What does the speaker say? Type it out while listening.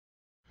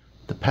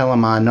The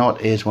Palomar knot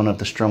is one of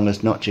the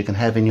strongest knots you can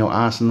have in your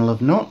arsenal of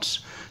knots.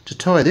 To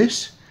tie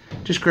this,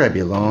 just grab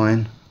your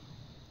line,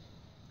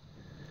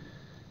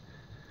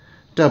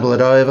 double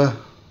it over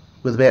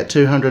with about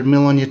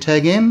 200mm on your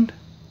tag end,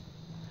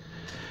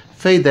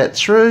 feed that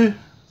through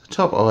the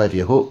top eye of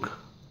your hook,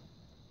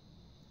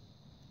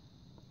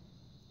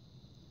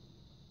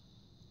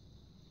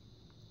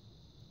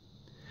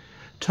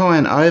 tie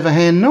an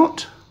overhand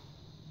knot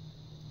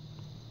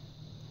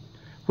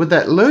with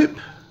that loop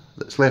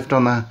that's left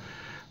on the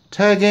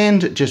tag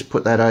end. Just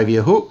put that over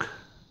your hook,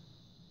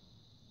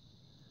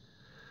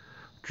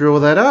 draw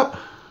that up.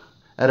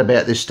 At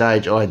about this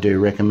stage I do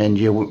recommend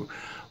you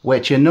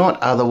wet your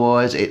knot,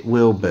 otherwise it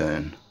will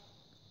burn.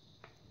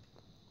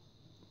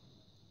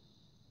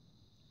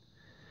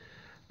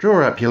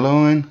 Draw up your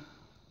line.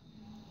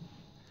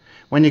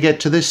 When you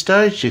get to this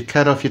stage, you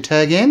cut off your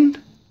tag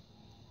end,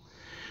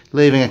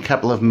 leaving a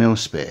couple of mil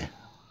spare.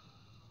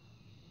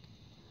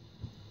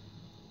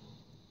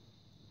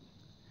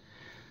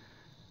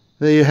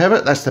 There you have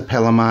it. That's the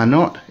Palomar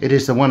knot. It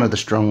is one of the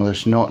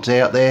strongest knots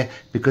out there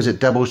because it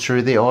doubles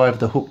through the eye of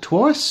the hook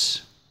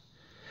twice.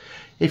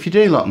 If you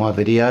do like my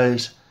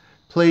videos,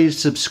 please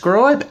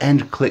subscribe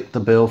and click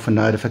the bell for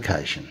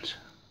notifications.